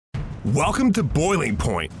Welcome to Boiling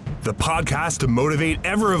Point, the podcast to motivate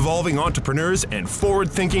ever-evolving entrepreneurs and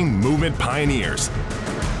forward-thinking movement pioneers.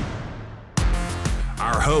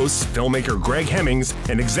 Our hosts, filmmaker Greg Hemmings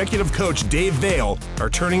and executive coach Dave Vale, are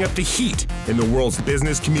turning up the heat in the world's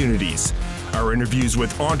business communities. Our interviews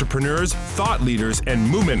with entrepreneurs, thought leaders, and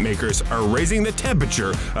movement makers are raising the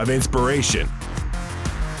temperature of inspiration.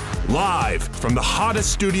 Live from the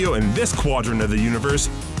hottest studio in this quadrant of the universe,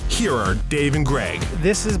 here are Dave and Greg.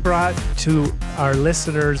 This is brought to our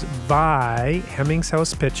listeners by Hemmings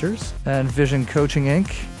House Pictures and Vision Coaching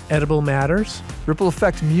Inc., Edible Matters, Ripple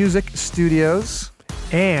Effect Music Studios,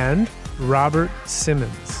 and Robert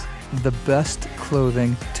Simmons. The best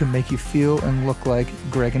clothing to make you feel and look like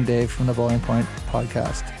Greg and Dave from the Boiling Point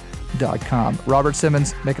Podcast.com. Robert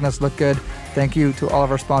Simmons making us look good. Thank you to all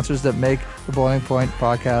of our sponsors that make the Boiling Point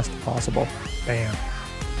Podcast possible. Bam.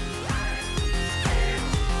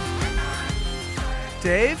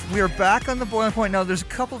 Dave, we are back on the Boiling Point. Now, there's a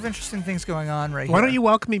couple of interesting things going on right here. Why don't you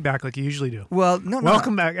welcome me back like you usually do? Well, no.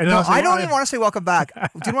 Welcome back. No, I don't even want to say welcome back. Do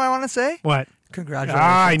you know what I want to say? What? Congratulations.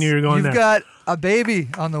 I knew you were going there. You've got a baby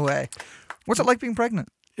on the way. What's it like being pregnant?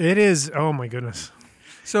 It is. Oh, my goodness.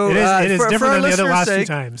 So it is for different than the other last sake,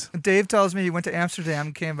 two times. Dave tells me he went to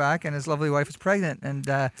Amsterdam, came back, and his lovely wife is pregnant,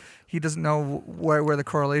 and he doesn't know where the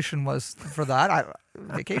correlation was for that.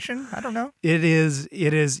 Vacation? I don't know. It is.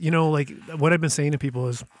 You know, like what I've been saying to people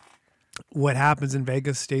is, what happens in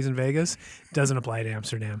Vegas stays in Vegas, doesn't apply to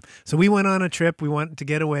Amsterdam. So we went on a trip. We wanted to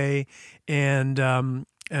get away, and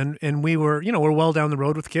we were, we're well down the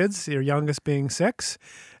road with kids. Your youngest being 6.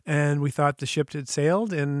 And we thought the ship had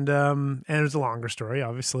sailed, and it was a longer story,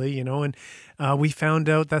 obviously, and we found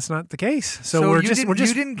out that's not the case. So we're just you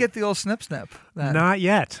didn't get the old snip then? Not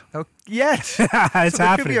yet. Oh, yet. It's so happening.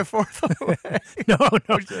 There could be a fourth on the way. No,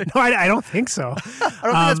 I don't think so. I don't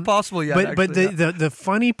think that's possible yet. But the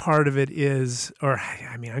funny part of it is,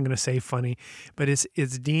 I'm going to say funny, but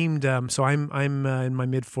it's deemed. So I'm in my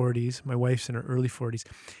mid-40s. My wife's in her early 40s,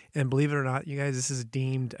 and believe it or not, you guys, this is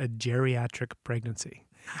deemed a geriatric pregnancy.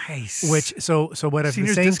 Nice. Which so what I've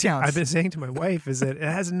been saying to my wife is that it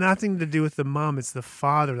has nothing to do with the mom; it's the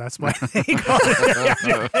father. That's why they call it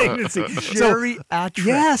geriatric pregnancy. Geriatric.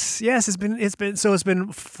 Yes. It's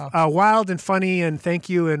been wild and funny, and thank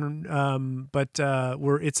you. And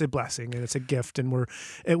it's a blessing and it's a gift, and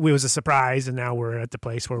it was a surprise, and now we're at the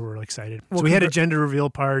place where we're excited. So we had a gender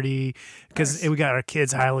reveal party because we got our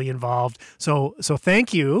kids highly involved. So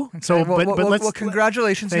thank you. Okay. So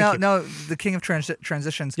congratulations. Now the king of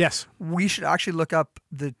transitions. Yes. We should actually look up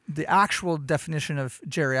the actual definition of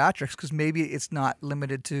geriatrics because maybe it's not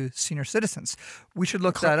limited to senior citizens. We should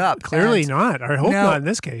look that up. Clearly not. I hope not in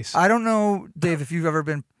this case. I don't know, Dave, if you've ever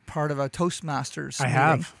been part of a Toastmasters meeting.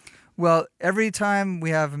 have. Well, every time we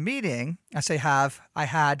have a meeting, I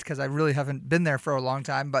had because I really haven't been there for a long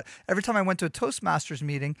time, but every time I went to a Toastmasters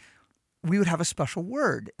meeting, we would have a special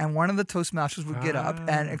word, and one of the Toastmasters would get up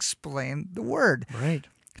and explain the word. Right.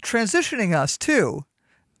 Transitioning us to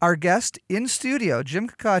our guest in studio, Jim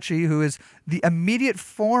Kokocki, who is the immediate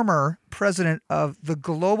former president of the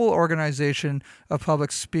Global Organization of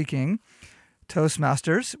Public Speaking,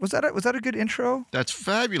 Toastmasters. Was that a good intro? That's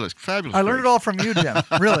fabulous. I learned it all from you, Jim.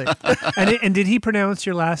 Really. And did he pronounce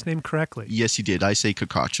your last name correctly? Yes, he did. I say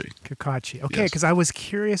Kokocki. Kokocki. Okay, because I was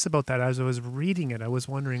curious about that. As I was reading it, I was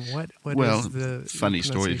wondering what is the funny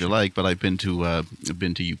story if you like, but I've been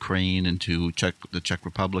to Ukraine and to the Czech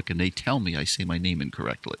Republic, and they tell me I say my name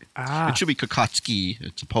incorrectly. It should be Kokocki.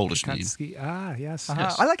 It's a Polish name. Yes. Yes.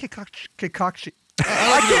 I like Kokocki.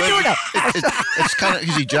 I can't do it now. It's kind of,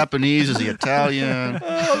 is he Japanese? Is he Italian?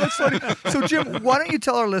 Oh, that's funny. So, Jim, why don't you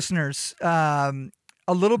tell our listeners a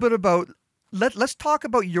little bit about, let's talk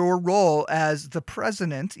about your role as the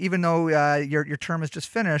president, even though your term is just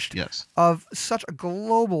finished, yes, of such a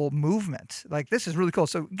global movement. Like, this is really cool.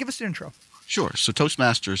 So give us the intro. Sure. So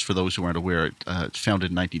Toastmasters, for those who aren't aware, it's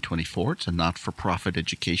founded in 1924. It's a not-for-profit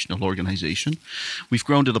educational organization. We've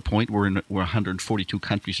grown to the point where we're 142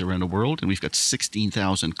 countries around the world, and we've got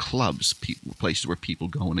 16,000 clubs, places where people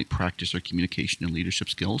go and they practice their communication and leadership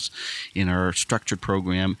skills in our structured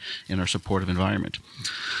program, in our supportive environment.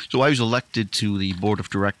 So I was elected to the board of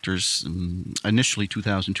directors initially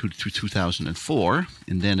 2002 through 2004,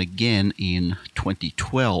 and then again in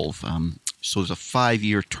 2012. So there's a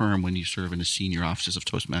 5-year term when you serve in the senior offices of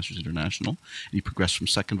Toastmasters International, and you progress from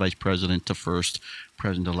second vice president to first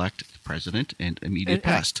president-elect, president, and immediate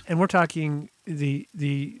past. And we're talking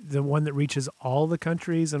the one that reaches all the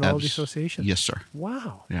countries and all the associations? Yes, sir.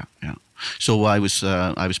 Wow. Yeah. So I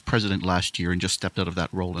was president last year and just stepped out of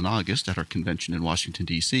that role in August at our convention in Washington,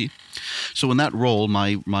 D.C. So in that role,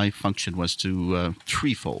 my function was to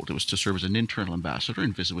threefold. It was to serve as an internal ambassador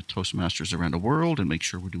and visit with Toastmasters around the world and make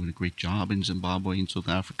sure we're doing a great job in Zimbabwe and South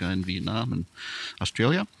Africa and Vietnam and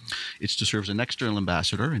Australia. It's to serve as an external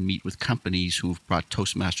ambassador and meet with companies who've brought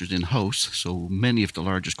Toastmasters in-house. So many of the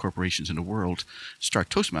largest corporations in the world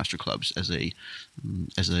start Toastmaster clubs as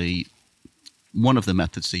one of the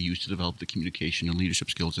methods they use to develop the communication and leadership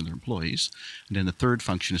skills in their employees. And then the third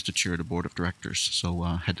function is to chair the board of directors. So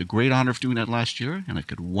had the great honor of doing that last year, and I've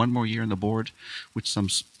got one more year on the board with some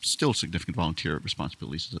still significant volunteer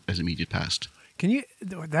responsibilities as immediate past. Can you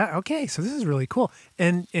okay, so this is really cool.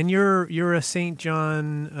 And you're a St.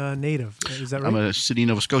 John native, is that right? I'm a City,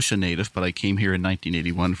 Nova Scotia native, but I came here in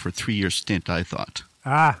 1981 for a 3-year stint, I thought.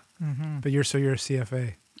 But you're a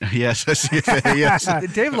CFA. Yes, CFA, yes.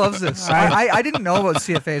 Dave loves this. I didn't know about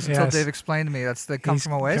CFAs until Yes. Dave explained to me. That's the come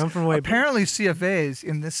from a ways. Come from away. Apparently, CFAs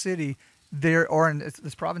in this city, or in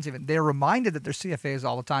this province even, they're reminded that they're CFAs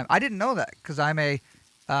all the time. I didn't know that because I'm an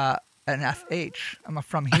FH. I'm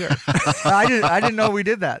from here. I didn't know we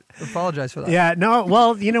did that. I apologize for that. Yeah, no.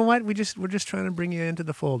 Well, you know what? We're just trying to bring you into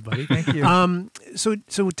the fold, buddy. Thank you. So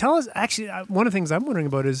tell us. Actually, one of the things I'm wondering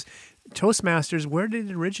about is Toastmasters. Where did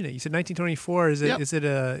it originate? You said 1924. Is it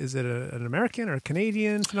an American or a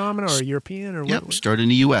Canadian phenomenon or a European or what? Started in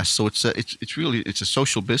the U.S. So it's a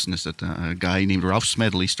social business that a guy named Ralph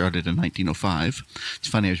Smedley started in 1905. It's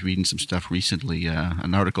funny. I was reading some stuff recently,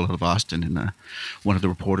 an article out of Austin, and one of the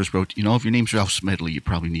reporters wrote, if your name's Ralph Smedley, you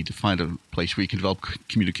probably need to find a place where you can develop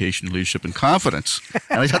communication, leadership, and confidence.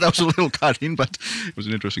 And I thought that was a little cutting, but it was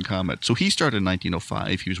an interesting comment. So he started in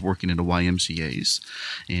 1905. He was working in the YMCA's,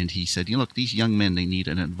 and he said, look, these young men, they need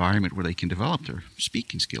an environment where they can develop their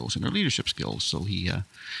speaking skills and their leadership skills. So he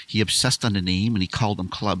obsessed on the name, and he called them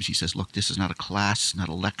clubs. He says, look, this is not a class, not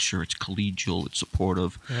a lecture. It's collegial. It's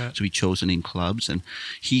supportive. Yeah. So he chose the name clubs, and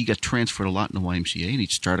he got transferred a lot in the YMCA, and he'd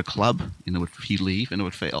start a club, and he'd leave, and it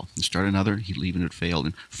would fail. And start another, he'd leave, and it would fail.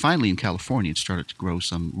 And finally, in California, it started to grow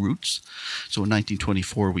some roots. So in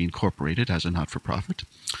 1924, we incorporated as a not-for-profit,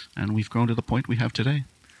 and we've grown to the point we have today.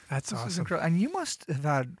 That's awesome. This is incredible. And you must have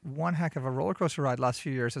had one heck of a roller coaster ride last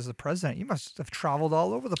few years as the president. You must have traveled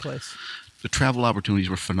all over the place. The travel opportunities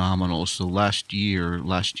were phenomenal. So last year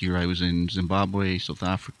I was in Zimbabwe, South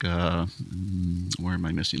Africa, where am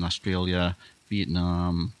I missing? Australia,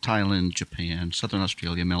 Vietnam, Thailand, Japan, Southern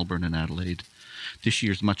Australia, Melbourne, and Adelaide. This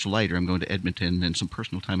year's much lighter. I'm going to Edmonton and some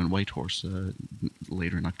personal time in Whitehorse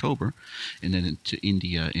later in October, and then to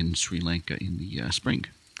India and Sri Lanka in the spring.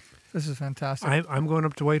 This is fantastic. I'm going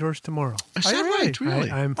up to Whitehorse tomorrow. Is that right? Really?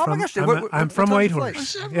 I'm oh from, my gosh, I'm from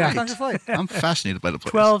Whitehorse. Yeah. What flight? I'm fascinated by the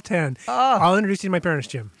place. 12:10. I'll introduce you to my parents,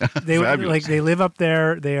 Jim. They they live up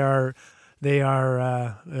there. They are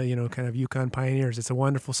kind of Yukon pioneers. It's a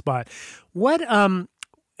wonderful spot. What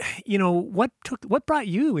what brought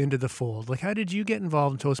you into the fold? Like, how did you get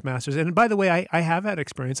involved in Toastmasters? And by the way, I have had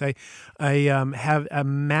experience. I have a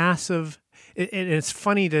massive. It's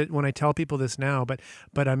funny when I tell people this now,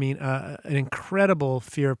 but I mean an incredible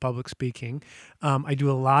fear of public speaking. I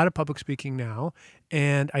do a lot of public speaking now,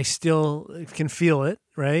 and I still can feel it,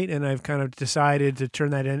 right? And I've kind of decided to turn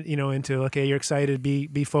that into okay, you're excited,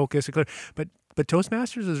 be focused, But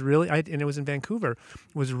Toastmasters is really, and it was in Vancouver,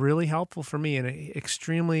 was really helpful for me in an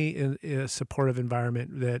extremely supportive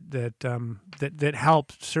environment that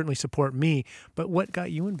helped certainly support me. But what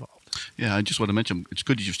got you involved? Yeah, I just want to mention, it's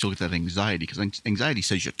good that you still get that anxiety, because anxiety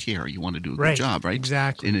says you care, you want to do a good job, right?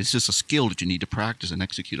 Exactly. And it's just a skill that you need to practice and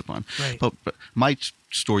execute upon. Right. But my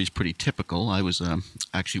story is pretty typical. I was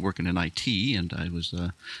actually working in IT, and I was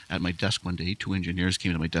at my desk one day. 2 engineers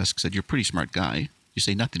came to my desk and said, "You're a pretty smart guy. You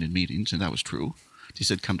say nothing in meetings," and that was true. They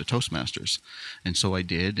said, "Come to Toastmasters." And so I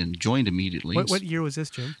did and joined immediately. What year was this,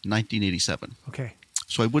 Jim? 1987. Okay.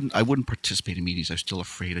 So I wouldn't participate in meetings. I was still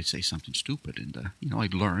afraid I'd say something stupid. And, I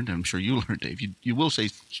learned, and I'm sure you learned, Dave, you will say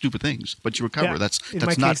stupid things, but you recover. Yeah. That's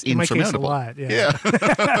not insurmountable. In my case, a lot, yeah.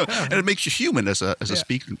 And it makes you human as a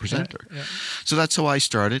speaker and presenter. Yeah. So that's how I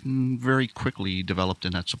started, and very quickly developed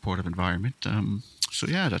in that supportive environment.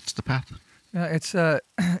 That's the path.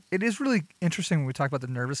 It is really interesting when we talk about the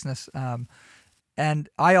nervousness. And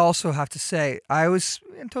I also have to say, I was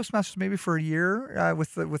in Toastmasters maybe for a year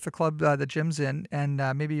with the club that Jim's in, and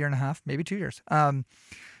maybe a year and a half, maybe 2 years. The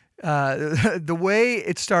way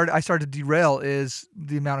it started, I started to derail is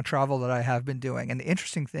the amount of travel that I have been doing. And the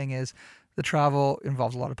interesting thing is the travel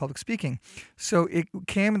involves a lot of public speaking. So it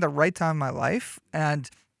came at the right time in my life. And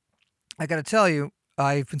I got to tell you,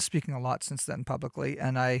 I've been speaking a lot since then publicly,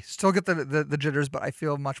 and I still get the jitters, but I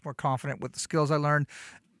feel much more confident with the skills I learned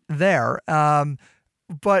there.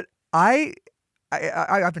 But I've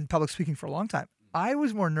been public speaking for a long time. I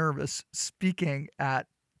was more nervous speaking at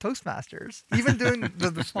Toastmasters, even doing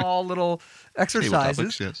the small little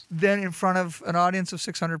exercises, yes. than in front of an audience of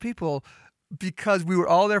 600 people, because we were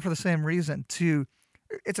all there for the same reason.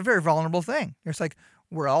 It's a very vulnerable thing. It's like,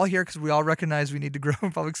 we're all here because we all recognize we need to grow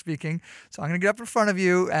in public speaking. So I'm going to get up in front of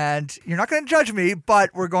you, and you're not going to judge me, but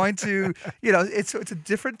we're going to, it's a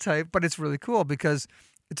different type, but it's really cool because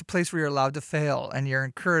it's a place where you're allowed to fail and you're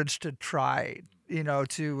encouraged to try,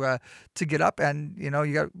 to get up, and you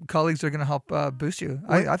got colleagues that are going to help boost you.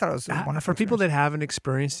 I thought it was wonderful. For people that haven't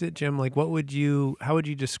experienced it, Jim, like how would you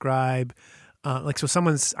describe,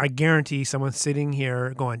 I guarantee someone's sitting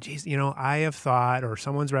here going, geez, I have thought, or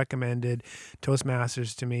someone's recommended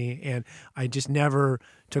Toastmasters to me, and I just never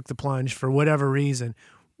took the plunge for whatever reason.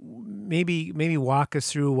 Maybe walk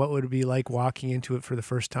us through what would it be like walking into it for the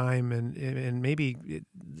first time, and maybe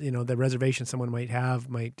the reservation someone might have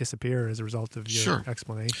might disappear as a result of your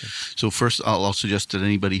explanation. So first, I'll suggest that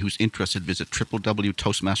anybody who's interested visit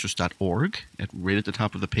www.toastmasters.org. Right at the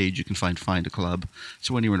top of the page, you can find a club.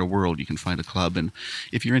 So anywhere in the world, you can find a club. And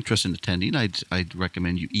if you're interested in attending, I'd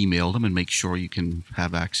recommend you email them and make sure you can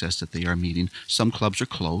have access, that they are meeting. Some clubs are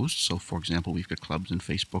closed. So, for example, we've got clubs in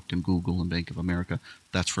Facebook and Google and Bank of America.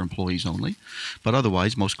 That's for employees only. But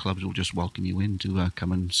otherwise, most clubs will just welcome you in to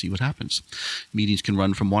come and see what happens. Meetings can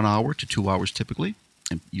run from 1 hour to 2 hours typically.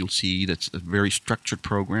 And you'll see that's a very structured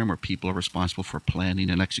program where people are responsible for planning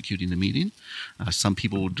and executing the meeting. Some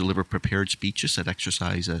people will deliver prepared speeches that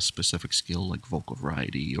exercise a specific skill like vocal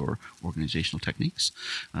variety or organizational techniques.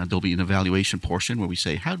 There'll be an evaluation portion where we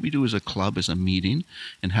say, how do we do as a club, as a meeting,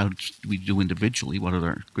 and how do we do individually? What are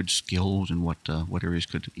our good skills, and what areas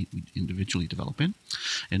could we individually develop in?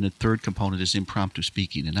 And the third component is impromptu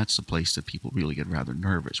speaking, and that's the place that people really get rather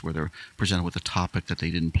nervous, where they're presented with a topic that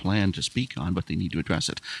they didn't plan to speak on, but they need to address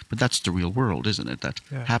it. But that's the real world, isn't it? That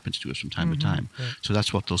happens to us from time to time. Yeah. So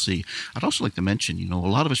that's what they'll see. I'd also like to mention, a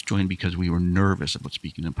lot of us joined because we were nervous about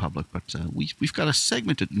speaking in public, but we've got a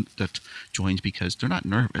segment that joins because they're not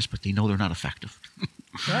nervous, but they know they're not effective.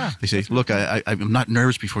 Yeah, they say, look, I'm not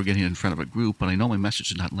nervous before getting in front of a group, but I know my message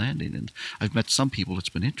is not landing. And I've met some people that's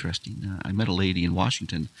been interesting. I met a lady in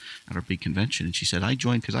Washington at our big convention, and she said, I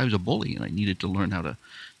joined because I was a bully and I needed to learn how to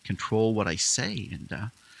control what I say. And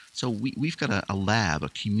so we've got a lab, a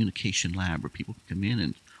communication lab, where people can come in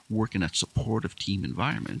and work in that supportive team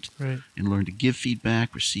environment, and learn to give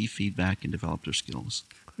feedback, receive feedback, and develop their skills.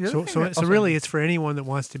 So really, it's for anyone that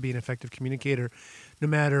wants to be an effective communicator, no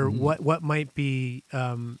matter what might be,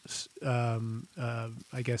 I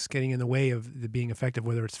guess, getting in the way of the being effective,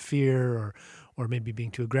 whether it's fear or maybe being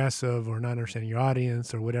too aggressive or not understanding your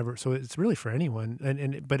audience or whatever. So it's really for anyone. And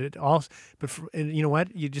you know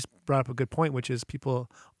what? You just brought up a good point, which is people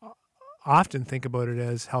often think about it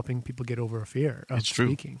as helping people get over a fear of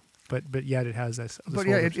speaking. But yet it has this. But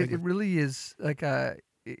yeah, it really is like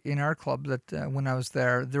in our club that when I was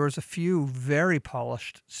there was a few very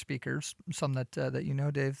polished speakers, some that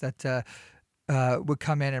Dave, that would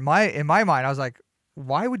come in. In my mind, I was like,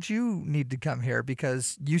 why would you need to come here?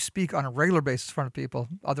 Because you speak on a regular basis in front of people,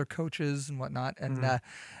 other coaches and whatnot. And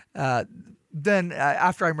then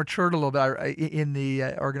after I matured a little bit in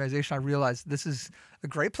the organization, I realized this is a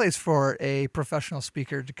great place for a professional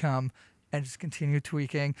speaker to come and just continue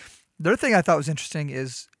tweaking. The other thing I thought was interesting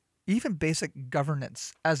is even basic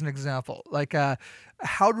governance, as an example, like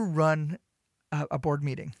how to run a board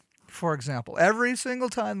meeting, for example. Every single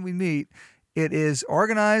time we meet, it is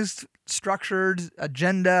organized, structured,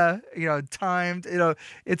 agenda, timed.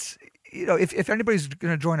 It's if anybody's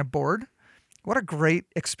going to join a board, what a great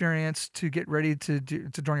experience to get ready to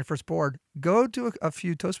join your first board. Go to a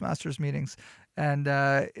few Toastmasters meetings, and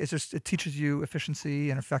it teaches you efficiency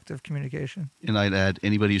and effective communication. And I'd add,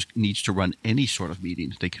 anybody who needs to run any sort of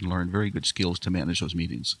meeting, they can learn very good skills to manage those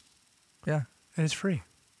meetings. Yeah, and it's free.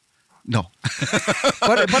 No.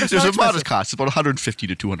 but there's a modest cost. It's about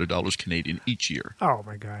 $150 to $200 Canadian each year. Oh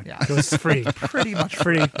my God! Yeah, so it's free, pretty much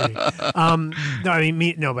free. No, I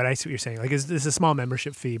mean, but I see what you're saying. Like, it's a small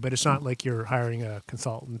membership fee, but it's not like you're hiring a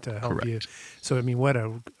consultant to help you. So I mean, what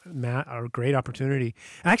a great opportunity.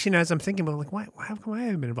 Actually, now as I'm thinking about, like, how come I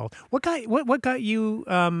haven't been involved? What got you,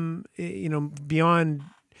 beyond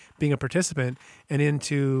being a participant and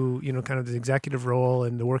into, kind of the executive role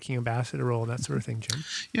and the working ambassador role and that sort of thing, Jim?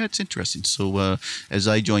 Yeah, it's interesting. So as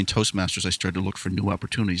I joined Toastmasters, I started to look for new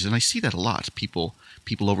opportunities, and I see that a lot. People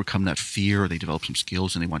overcome that fear, they develop some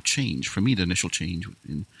skills, and they want change. For me, the initial change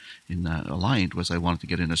in Alliant was I wanted to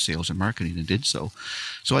get into sales and marketing, and did so.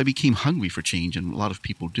 So I became hungry for change, and a lot of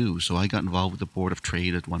people do. So I got involved with the Board of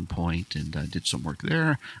Trade at one point, and did some work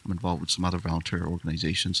there. I'm involved with some other volunteer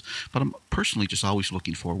organizations, but I'm personally just always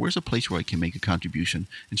looking for where's a place where I can make a contribution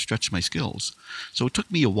and stretch my skills. So it took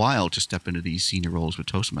me a while to step into these senior roles with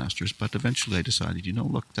Toastmasters, but eventually I decided,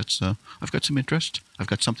 look, that's I've got some interest, I've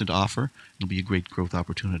got something to offer, it'll be a great growth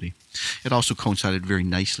opportunity. It also coincided very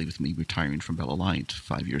nicely with me retiring from Bell Alliant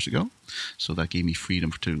 5 years ago, so that gave me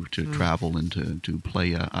freedom to travel and to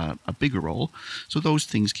play a bigger role. So those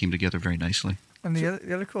things came together very nicely. And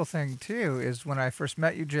the other cool thing, too, is when I first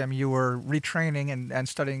met you, Jim, you were retraining and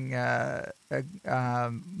studying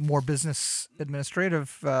more business administrative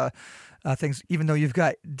things, even though you've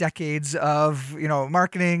got decades of,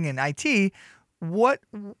 marketing and IT. What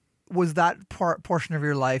was that portion of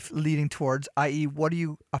your life leading towards, i.e., what are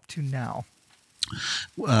you up to now?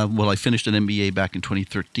 Well, I finished an MBA back in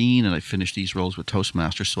 2013, and I finished these roles with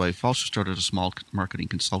Toastmasters. So I've also started a small marketing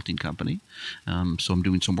consulting company. So I'm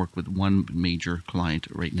doing some work with one major client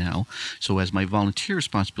right now. So as my volunteer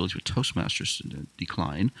responsibilities with Toastmasters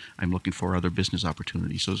decline, I'm looking for other business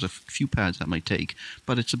opportunities. So there's a few paths that might take,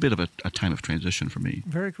 but it's a bit of a time of transition for me.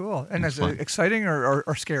 Very cool. And is it exciting or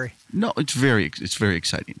scary? No, it's very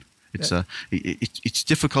exciting. It's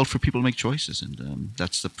difficult for people to make choices, and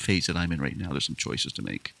that's the phase that I'm in right now. There's some choices to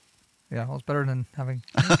make. Yeah, well, it's better than having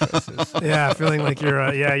choices. Yeah, feeling like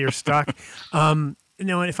you're stuck.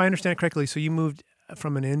 If I understand correctly, so you moved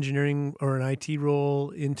from an engineering or an IT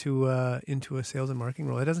role into a sales and marketing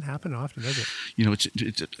role. It doesn't happen often, does it?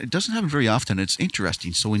 It doesn't happen very often. It's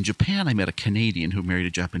interesting. So in Japan, I met a Canadian who married a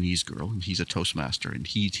Japanese girl, and he's a Toastmaster, and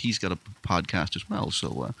he's got a podcast as well.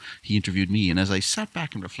 So he interviewed me, and as I sat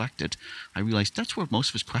back and reflected, I realized that's where most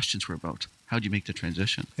of his questions were about. How do you make the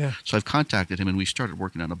transition? Yeah. So I've contacted him, and we started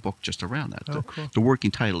working on a book just around that. Cool. The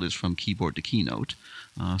working title is From Keyboard to Keynote,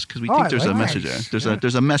 because we think there's a message there.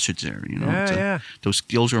 There's a message there. Those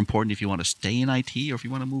skills are important if you want to stay in IT or if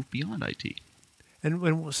you want to move beyond IT.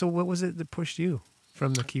 And so what was it that pushed you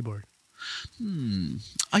from the keyboard?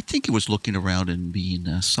 I think it was looking around and being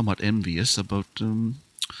somewhat envious about who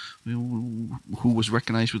was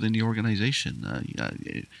recognized within the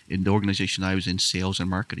organization. In the organization I was in, sales and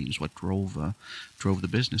marketing is what drove the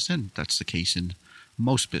business, and that's the case in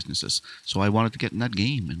most businesses. So I wanted to get in that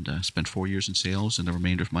game and spent 4 years in sales and the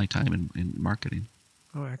remainder of my time in marketing.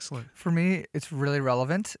 Oh, excellent. For me, it's really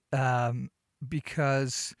relevant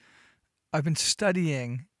because I've been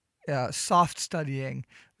soft studying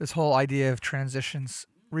this whole idea of transitions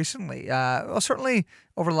recently. Certainly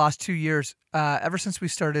over the last 2 years, ever since we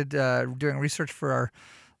started doing research for our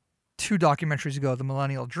 2 documentaries ago, The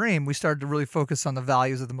Millennial Dream, we started to really focus on the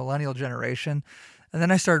values of the millennial generation. And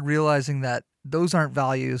then I started realizing that those aren't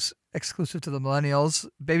values exclusive to the millennials.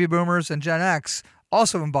 Baby boomers and Gen X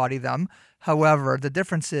also embody them. However, the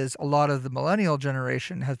difference is a lot of the millennial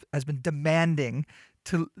generation has been demanding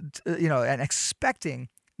and expecting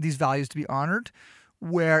these values to be honored,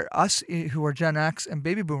 where us who are Gen X and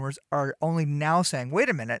baby boomers are only now saying, wait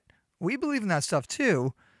a minute, we believe in that stuff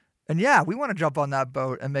too. And yeah, we want to jump on that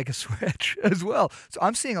boat and make a switch as well. So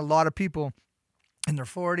I'm seeing a lot of people in their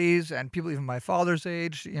 40s and people even my father's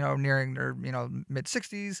age, nearing their, mid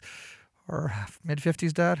 60s or mid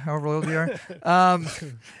 50s, Dad, however old you are,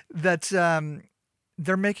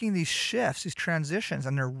 they're making these shifts, these transitions,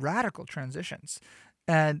 and they're radical transitions.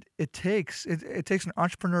 And it takes an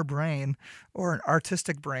entrepreneur brain or an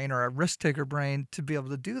artistic brain or a risk-taker brain to be able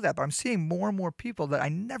to do that. But I'm seeing more and more people that I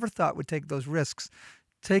never thought would take those risks,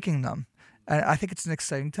 taking them. And I think it's an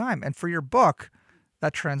exciting time. And for your book,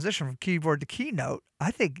 that transition from keyboard to keynote, I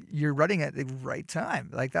think you're running at the right time.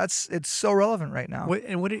 Like it's so relevant right now.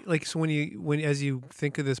 As you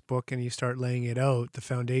think of this book and you start laying it out, the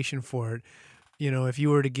foundation for it, if you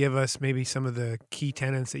were to give us maybe some of the key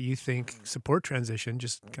tenets that you think support transition,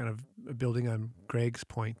 just kind of building on Greg's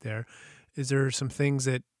point there, is there some things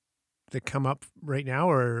that come up right now,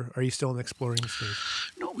 or are you still in the exploring stage?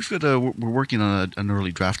 No, we're working on an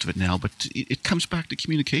early draft of it now, but it comes back to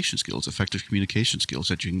communication skills, effective communication skills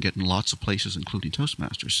that you can get in lots of places, including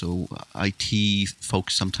Toastmasters. So IT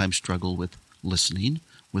folks sometimes struggle with listening,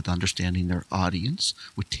 with understanding their audience,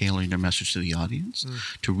 with tailoring their message to the audience,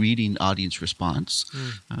 to reading audience response.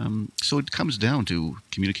 So it comes down to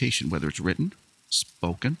communication, whether it's written,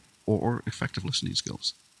 spoken, or effective listening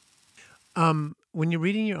skills. When you're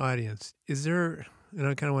reading your audience, is there and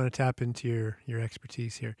I kind of want to tap into your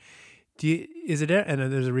expertise here. Is it,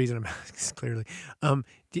 and there's a reason I'm asking clearly.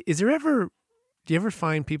 Do you ever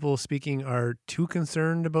find people speaking are too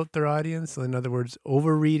concerned about their audience? In other words,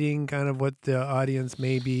 overreading kind of what the audience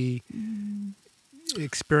may be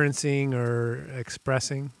experiencing or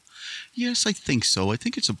expressing? Yes, I think so. I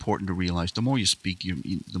think it's important to realize the more you speak,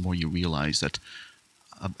 the more you realize that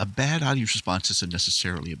a bad audience response isn't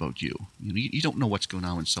necessarily about you. You don't know what's going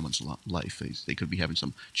on in someone's life. They could be having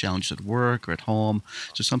some challenges at work or at home.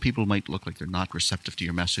 So some people might look like they're not receptive to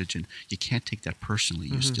your message, and you can't take that personally.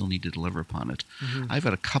 You still need to deliver upon it. I've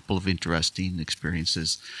had a couple of interesting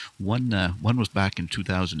experiences. One was back in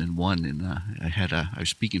 2001, and I was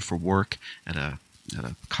speaking for work at a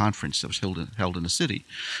conference that was held in the city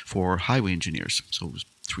for highway engineers. So it was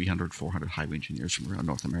 300, 400 highway engineers from around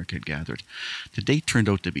North America had gathered. The date turned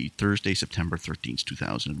out to be Thursday, September 13th,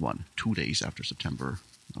 2001, 2 days after September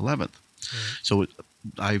 11th. So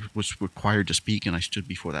I was required to speak, and I stood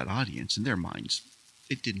before that audience. In their minds,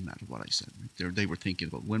 it didn't matter what I said. They were thinking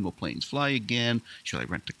about, when will planes fly again? Should I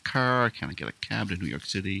rent a car? Can I get a cab to New York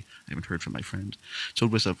City? I haven't heard from my friend. So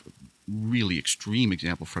it was a really extreme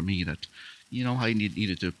example for me that, I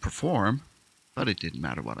needed to perform, but it didn't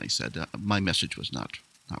matter what I said. My message was not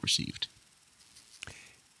received.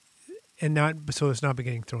 And so it's not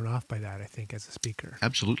getting thrown off by that, I think, as a speaker.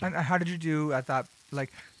 Absolutely. And how did you do at that?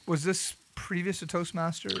 Like, was this previous to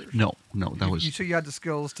Toastmasters? No, that was... So you had the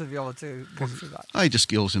skills to be able to go through that? I had the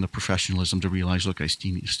skills and the professionalism to realize, look, I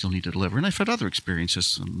still need to deliver. And I've had other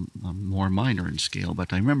experiences, more minor in scale.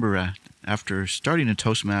 But I remember after starting in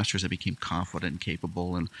Toastmasters, I became confident and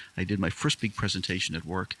capable. And I did my first big presentation at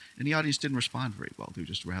work. And the audience didn't respond very well. They were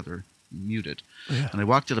just rather muted. Yeah. And I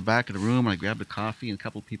walked to the back of the room, and I grabbed a coffee, and a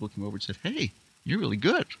couple of people came over and said, "Hey, you're really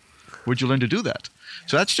good. Where'd you learn to do that?"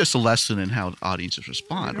 So that's just a lesson in how audiences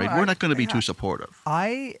respond, right? We're not going to be too supportive.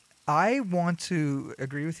 I want to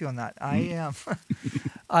agree with you on that. I am.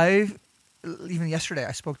 Even yesterday,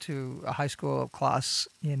 I spoke to a high school class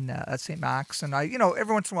at St. Max, and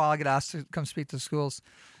every once in a while I get asked to come speak to schools.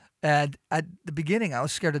 And at the beginning, I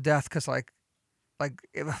was scared to death because,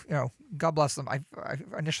 God bless them. I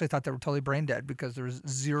initially thought they were totally brain dead because there was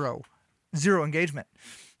zero engagement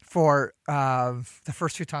for the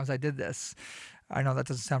first few times I did this. I know that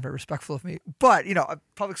doesn't sound very respectful of me, but a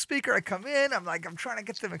public speaker, I come in, I'm trying to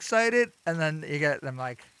get them excited, and then you get them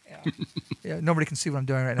nobody can see what I'm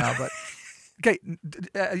doing right now, but okay,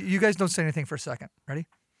 you guys don't say anything for a second. Ready?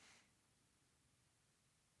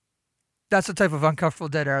 That's the type of uncomfortable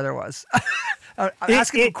dead air there was. I'm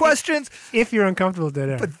asking them questions. If you're uncomfortable with dead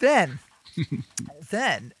air. But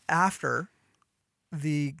then after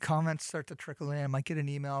the comments start to trickle in, I might get an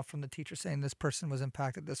email from the teacher saying this person was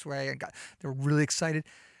impacted this way, and they're really excited.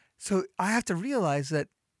 So I have to realize that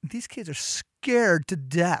these kids are scared to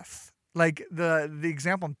death. Like the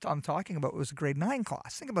example I'm talking about was a grade 9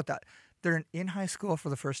 class. Think about that. They're in high school for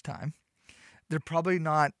the first time. They're probably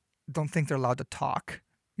don't think they're allowed to talk.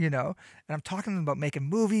 And I'm talking to them about making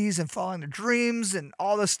movies and following their dreams and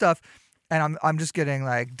all this stuff, and I'm just getting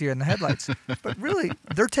like deer in the headlights. But really,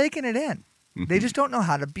 they're taking it in. They just don't know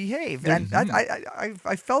how to behave, and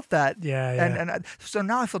I felt that. Yeah. And so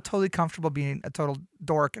now I feel totally comfortable being a total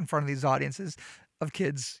dork in front of these audiences of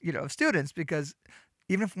kids, of students, because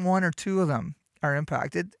even if one or two of them are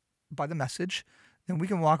impacted by the message, then we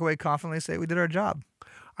can walk away confidently and say we did our job.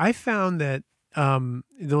 I found that.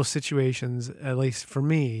 Those situations, at least for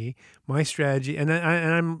me, my strategy,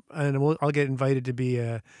 I'll get invited to be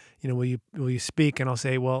will you speak? And I'll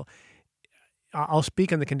say, well, I'll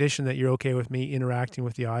speak on the condition that you're okay with me interacting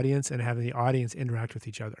with the audience and having the audience interact with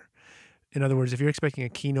each other. In other words, if you're expecting a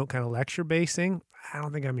keynote kind of lecture-based thing, I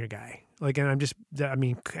don't think I'm your guy. Can I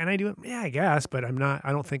do it? Yeah, I guess, but I'm not.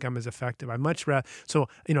 I don't think I'm as effective. I much rather. So,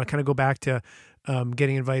 I kind of go back to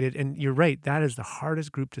getting invited. And you're right. That is the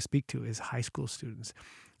hardest group to speak to is high school students.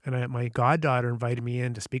 And my goddaughter invited me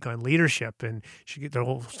in to speak on leadership, and the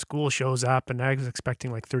whole school shows up, and I was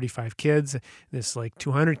expecting like 35 kids, and it's like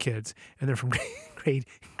 200 kids, and they're from grade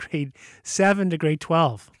 7 to grade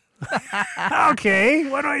 12. Okay,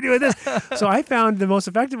 what do I do with this? So I found the most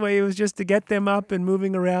effective way was just to get them up and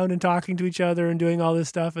moving around and talking to each other and doing all this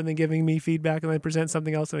stuff, and then giving me feedback, and then present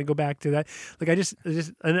something else, and I go back to that. Like I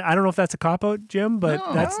don't know if that's a cop out, Jim, but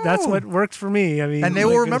that's what works for me. I mean, and they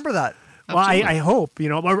will remember that. Well, I hope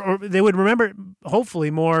or they would remember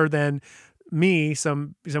hopefully more than me,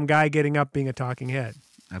 some guy getting up being a talking head.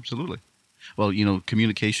 Absolutely. Well,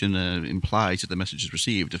 communication implies that the message is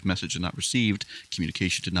received. If message is not received,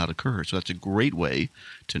 communication did not occur. So that's a great way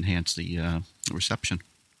to enhance the reception.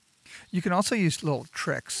 You can also use little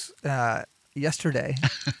tricks. Yesterday,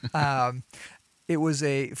 it was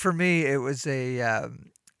a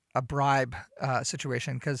bribe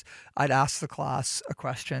situation, because I'd ask the class a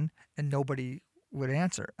question and nobody would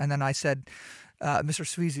answer. And then I said, Mr.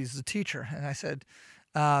 Sweezy is the teacher. And I said,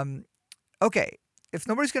 okay, if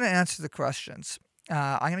nobody's going to answer the questions,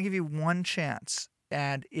 I'm going to give you one chance.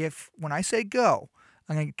 And when I say go,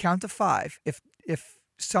 I'm going to count to 5. If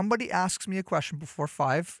somebody asks me a question before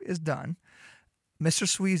 5 is done, Mr.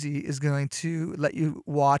 Sweezy is going to let you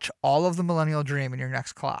watch all of the Millennial Dream in your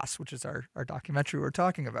next class, which is our documentary we're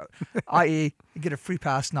talking about, i.e. you get a free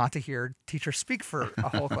pass not to hear teacher speak for a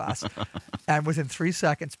whole class. And within 3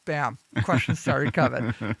 seconds, bam, questions started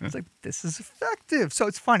coming. It's like, this is effective. So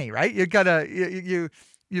it's funny, right? You gotta, you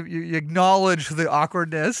acknowledge the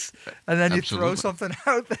awkwardness, and then you throw something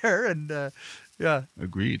out there, and yeah.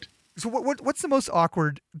 Agreed. So what's the most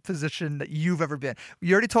awkward position that you've ever been?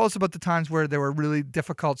 You already told us about the times where there were really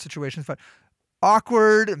difficult situations, but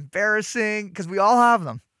awkward, embarrassing, because we all have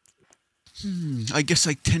them. I guess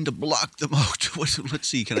I tend to block them out. Let's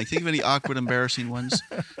see. Can I think of any awkward, embarrassing ones?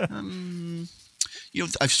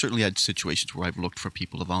 I've certainly had situations where I've looked for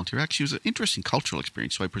people to volunteer. Actually, it was an interesting cultural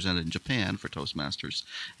experience. So I presented in Japan for Toastmasters,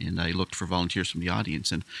 and I looked for volunteers from the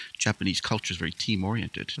audience. And Japanese culture is very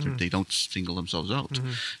team-oriented. They don't single themselves out.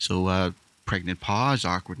 So pregnant pause,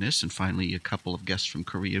 awkwardness, and finally a couple of guests from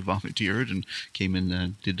Korea volunteered and came in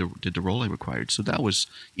and did the role I required. So that was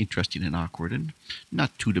interesting and awkward, and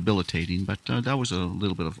not too debilitating, but that was a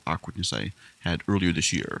little bit of awkwardness I had earlier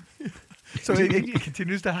this year. So it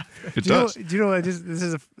continues to happen. It does. Do you know? I think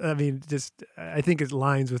it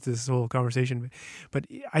aligns with this whole conversation. But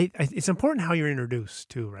it's important how you're introduced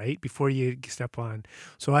too, right? Before you step on.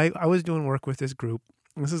 So I was doing work with this group.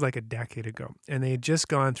 This is like a decade ago, and they had just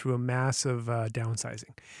gone through a massive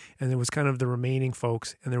downsizing, and there was kind of the remaining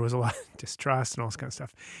folks, and there was a lot of distrust and all this kind of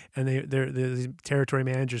stuff. And the territory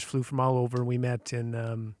managers flew from all over, and we met in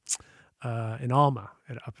Alma,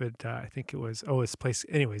 up at I think it was this place.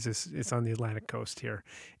 Anyways, it's on the Atlantic coast here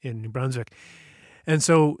in New Brunswick. And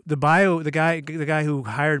so the guy who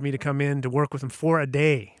hired me to come in to work with him for a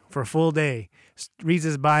full day, reads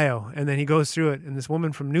his bio, and then he goes through it. And this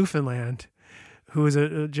woman from Newfoundland, who is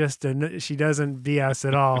she doesn't BS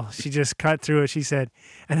at all. She just cut through it. She said,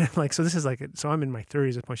 and I'm like, so this is like, so I'm in my 30s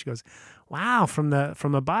at the point. She goes, wow, from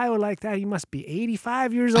a bio like that, you must be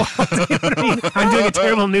 85 years old. You know what I mean? I'm doing a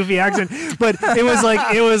terrible Newfie accent, but it was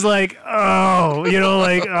like, oh,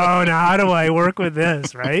 now how do I work with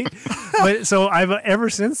this, right? But so ever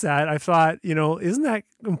since that, I've thought, isn't that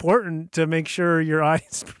important to make sure your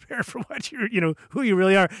audience is prepared for what who you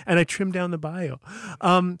really are? And I trimmed down the bio.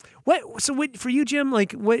 What for you, Jim?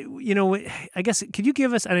 Like I guess could you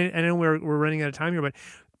give us? I know we're running out of time here, but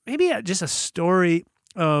maybe just a story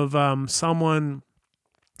of someone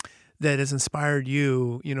that has inspired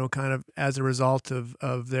you, kind of as a result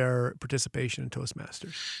of their participation in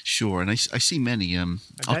Toastmasters. Sure, and I see many. I'll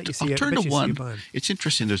turn to one. It's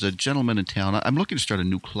interesting. There's a gentleman in town. I'm looking to start a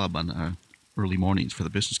new club on early mornings for the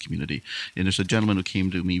business community. And there's a gentleman who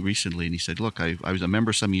came to me recently, and he said, look, I was a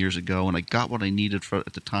member some years ago, and I got what I needed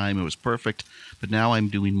at the time. It was perfect. But now I'm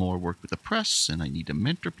doing more work with the press, and I need to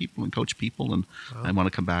mentor people and coach people, and I want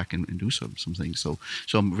to come back and do some things. So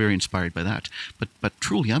I'm very inspired by that. But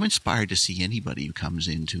truly, I'm inspired to see anybody who comes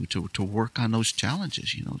in to work on those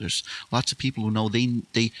challenges. There's lots of people who know they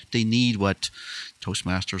need what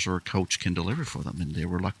Toastmasters or a coach can deliver for them, and they're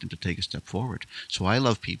reluctant to take a step forward. So I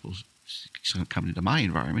love people coming into my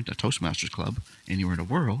environment, a Toastmasters club, anywhere in the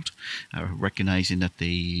world, recognizing that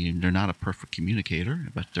they're not a perfect communicator,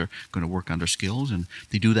 but they're going to work on their skills, and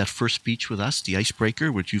they do that first speech with us, the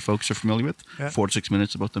icebreaker, which you folks are familiar with, 4 to 6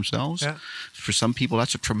 minutes about themselves. Yeah. For some people,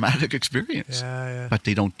 that's a traumatic experience, but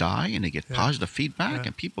they don't die, and they get positive feedback,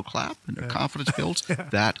 and people clap, and their confidence builds.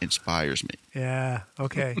 That inspires me. Yeah.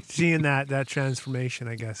 Okay. Seeing that transformation,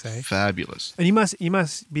 I guess, eh? Fabulous. And you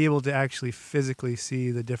must be able to actually physically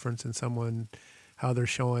see the difference in someone, how they're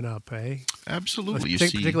showing up, eh? Absolutely.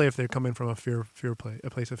 Particularly if they're coming from a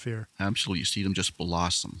place of fear. Absolutely. You see them just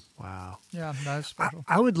blossom. Wow. Yeah, that's special.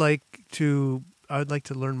 I would like to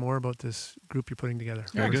learn more about this group you're putting together.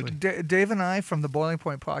 Very good. Dave and I from the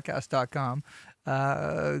boilingpointpodcast.com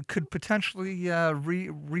could potentially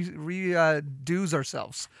reduce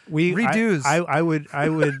ourselves. Reduce. I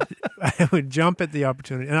would jump at the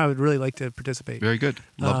opportunity, and I would really like to participate. Very good.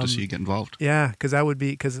 Love to see you get involved. Yeah, because that would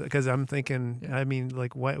be because I'm thinking. I mean,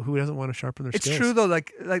 like, who doesn't want to sharpen their skills? It's true though.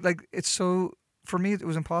 Like it's so. For me, it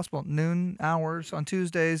was impossible. Noon hours on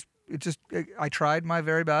Tuesdays. I tried my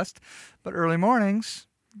very best, but early mornings.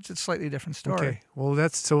 It's a slightly different story. Okay. Well,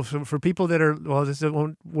 that's so for people that are this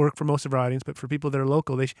won't work for most of our audience, but for people that are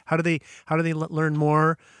local, how do they learn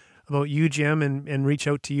more you, Jim, and reach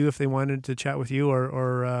out to you if they wanted to chat with you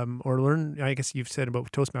or learn. I guess you've said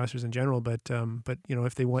about Toastmasters in general, but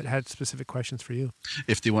if they had specific questions for you.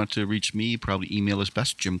 If they want to reach me, probably email is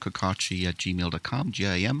best, jimkokocki@gmail.com,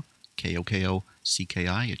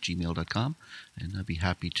 JIMKOKOCKI@gmail.com, and I'd be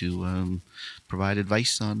happy to provide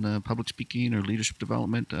advice on public speaking or leadership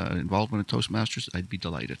development, involvement in Toastmasters. I'd be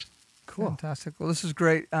delighted. Cool. Fantastic. Well, this is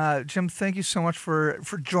great. Jim, thank you so much for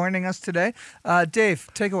joining us today. Dave,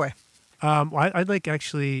 take away. I'd like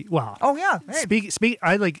actually. Well. Oh yeah. Hey. Speak.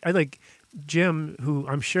 I like Jim, who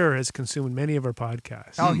I'm sure has consumed many of our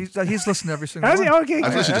podcasts. Oh, he's listened to every single one. Okay.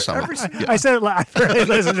 I've listened to some. I said it. I've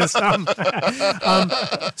listened to some.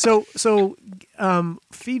 So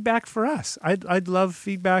feedback for us. I'd love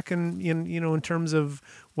feedback, and in terms of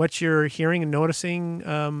what you're hearing and noticing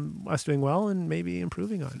us doing well and maybe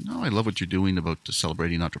improving on. No, I love what you're doing about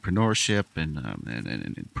celebrating entrepreneurship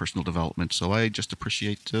and personal development. So I just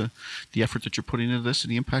appreciate the effort that you're putting into this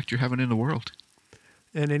and the impact you're having in the world.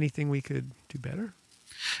 And anything we could do better?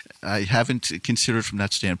 I haven't considered from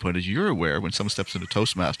that standpoint. As you're aware, when someone steps into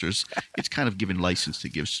Toastmasters, it's kind of given license to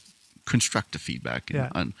give constructive feedback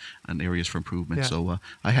on areas for improvement. Yeah. So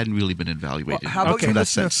I hadn't really been evaluating. Well, how about you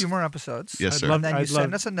listen to a few more episodes? Yes, sir. And then you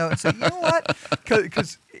send us a note and say, you know what?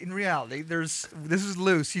 Because in reality, this is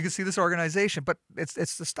loose. You can see this organization, but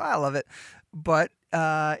it's the style of it. But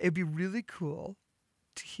it'd be really cool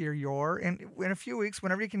to hear in a few weeks,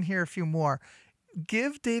 whenever you can hear a few more,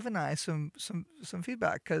 give Dave and I some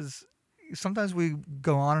feedback, because sometimes we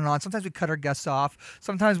go on and on. Sometimes we cut our guests off.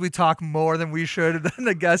 Sometimes we talk more than we should than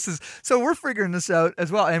the guests. So we're figuring this out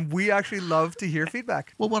as well, and we actually love to hear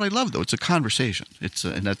feedback. Well, what I love, though, it's a conversation.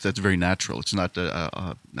 And that's very natural. It's not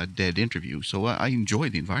a dead interview. So I enjoy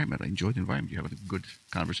the environment. You're having a good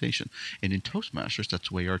conversation. And in Toastmasters, that's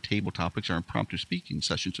the way our table topics, our impromptu speaking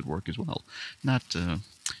sessions would work as well. Not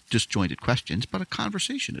disjointed questions, but a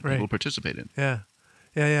conversation that people participate in. Yeah.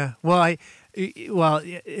 Well, and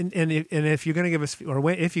if you're going to give us,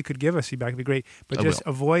 or if you could give us feedback, it'd be great. But just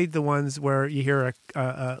avoid the ones where you hear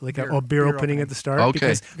a beer opening at the start,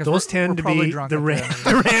 because those tend to be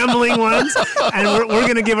the rambling ones, and we're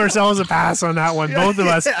going to give ourselves a pass on that one, both of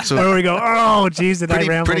us. So where we go, oh, geez, did I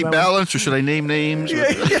ramble? Pretty balanced, or should I name names?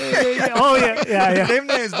 Oh yeah. Name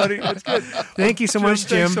names, buddy. That's good. Thank you so much,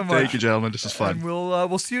 Jim. So much. Thank you, gentlemen. This is fun. And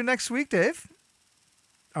we'll see you next week, Dave.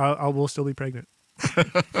 We'll still be pregnant.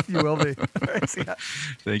 You will be.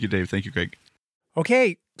 Thank you, Dave. Thank you, Greg.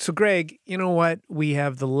 Okay, so Greg, you know what? We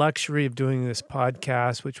have the luxury of doing this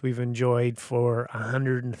podcast, which we've enjoyed for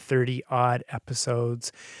 130 odd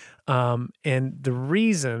episodes. And the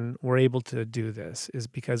reason we're able to do this is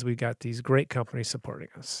because we've got these great companies supporting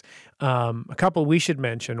us. A couple we should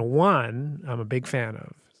mention. One, I'm a big fan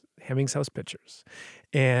of, Hemmings House Pictures.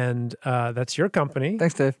 And that's your company.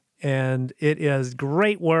 Thanks, Dave. And it is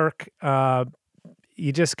great work.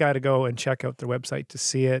 You just got to go and check out their website to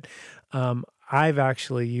see it. I've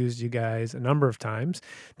actually used you guys a number of times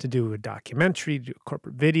to do a documentary, do a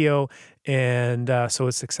corporate video, and so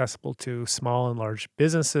it's accessible to small and large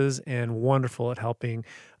businesses, and wonderful at helping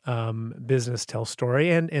business tell story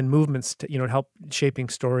and movements to help shaping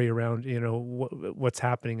story around what's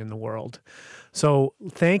happening in the world. So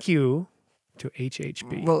thank you to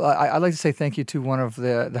HHB. Well, I'd like to say thank you to one of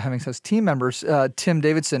the Hemmings House team members, Tim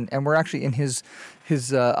Davidson, and we're actually in his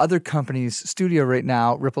other company's studio right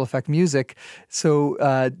now, Ripple Effect Music.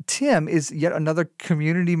 So Tim is yet another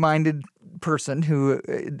community-minded person who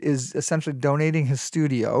is essentially donating his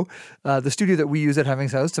studio, the studio that we use at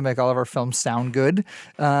Hemmings House to make all of our films sound good.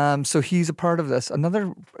 So he's a part of this.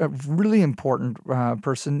 Another really important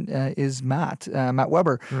person is Matt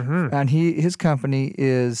Weber, and his company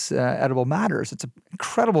is Edible Matters. It's an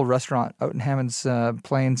incredible restaurant out in Hammonds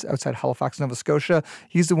Plains outside Halifax, Nova Scotia.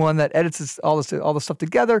 He's the one that edits all the stuff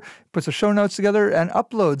together, puts the show notes together, and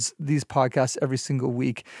uploads these podcasts every single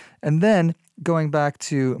week. And then going back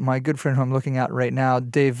to my good friend who I'm looking at right now,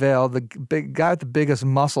 Dave Vale, the big guy with the biggest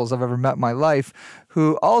muscles I've ever met in my life,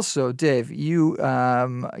 who also, Dave, you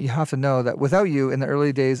have to know that without you in the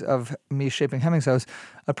early days of me shaping Hemmings House,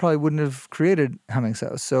 I probably wouldn't have created Hemmings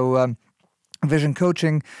House. So Vision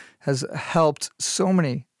Coaching has helped so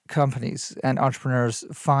many companies and entrepreneurs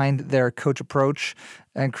find their coach approach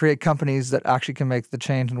and create companies that actually can make the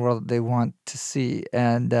change in the world that they want to see.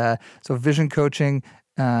 And so Vision Coaching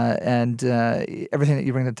and everything that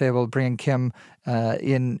you bring to the table, bringing Kim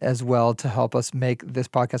in as well to help us make this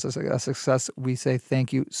podcast a success. We say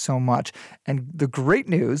thank you so much. And the great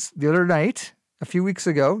news, the other night, a few weeks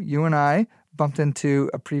ago, you and I bumped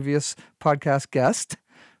into a previous podcast guest,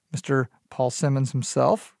 Mr. Paul Simmons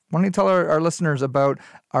himself. Why don't you tell our listeners about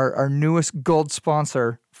our newest gold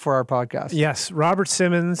sponsor for our podcast. Yes, Robert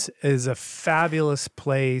Simmons is a fabulous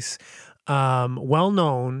place, well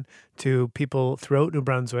known to people throughout New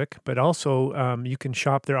Brunswick, but also you can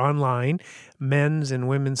shop there online, men's and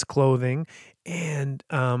women's clothing, and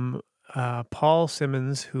Paul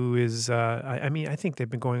Simmons, who is, I think they've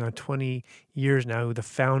been going on 20 years now, the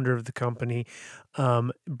founder of the company,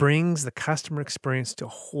 brings the customer experience to a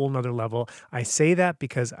whole nother level. I say that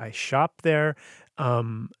because I shop there.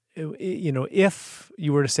 If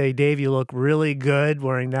you were to say, Dave, you look really good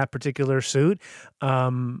wearing that particular suit,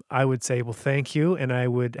 I would say, well, thank you. And I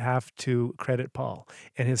would have to credit Paul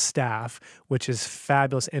and his staff, which is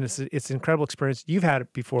fabulous. And it's an incredible experience. You've had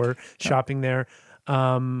it before shopping there.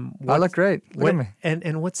 I look great. Look at me.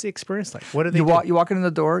 And what's the experience like? What do they you do? You walk in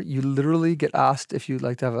the door, you literally get asked if you'd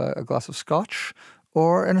like to have a glass of scotch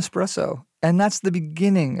or an espresso. And that's the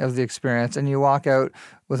beginning of the experience. And you walk out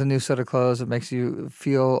with a new set of clothes that makes you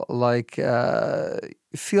feel like a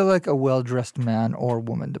well-dressed man or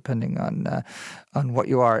woman, depending on what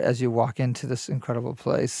you are, as you walk into this incredible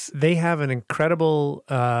place. They have an incredible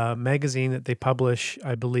magazine that they publish,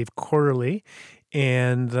 I believe, quarterly.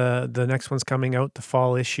 And the next one's coming out, the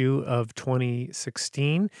fall issue of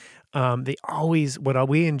 2016. They always, what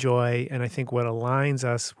we enjoy, and I think what aligns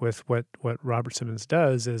us with what Robert Simmons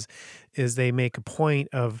does is they make a point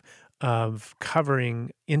of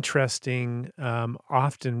covering interesting,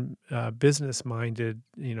 often business-minded,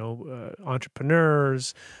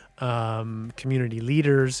 entrepreneurs, community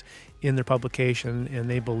leaders in their publication, and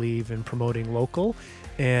they believe in promoting local.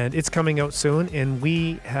 And it's coming out soon, and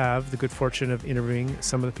we have the good fortune of interviewing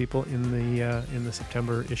some of the people in the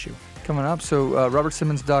September issue. Coming up, so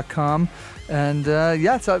robertsimmons.com. And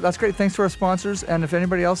that's great. Thanks to our sponsors. And if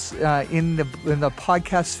anybody else in the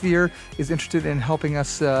podcast sphere is interested in helping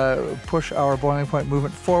us push our Boiling Point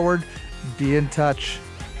movement forward, be in touch.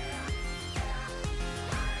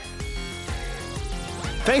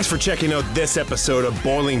 Thanks for checking out this episode of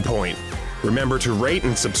Boiling Point. Remember to rate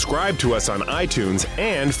and subscribe to us on iTunes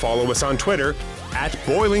and follow us on Twitter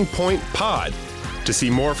 @BoilingPointPod. To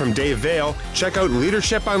see more from Dave Vale, check out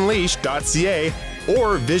leadershipunleashed.ca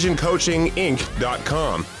or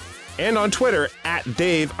visioncoachinginc.com. And on Twitter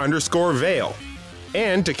 @Dave_Vale.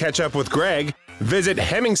 And to catch up with Greg, visit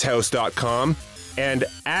hemmingshouse.com and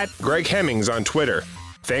 @GregHemmings on Twitter.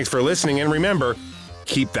 Thanks for listening, and remember,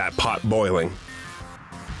 keep that pot boiling.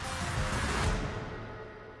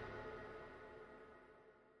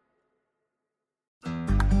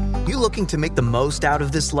 You looking to make the most out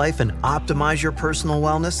of this life and optimize your personal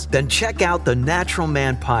wellness? Then check out the Natural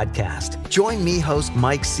Man Podcast. Join me, host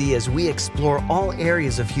Mike C., as we explore all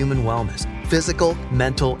areas of human wellness, physical,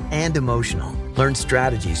 mental, and emotional. Learn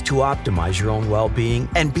strategies to optimize your own well-being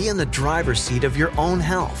and be in the driver's seat of your own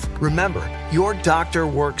health. Remember, your doctor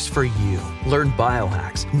works for you. Learn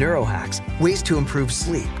biohacks, neurohacks, ways to improve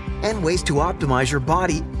sleep, and ways to optimize your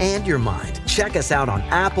body and your mind. Check us out on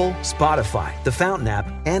Apple, Spotify, the Fountain app,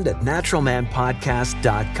 and at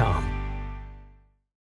naturalmanpodcast.com.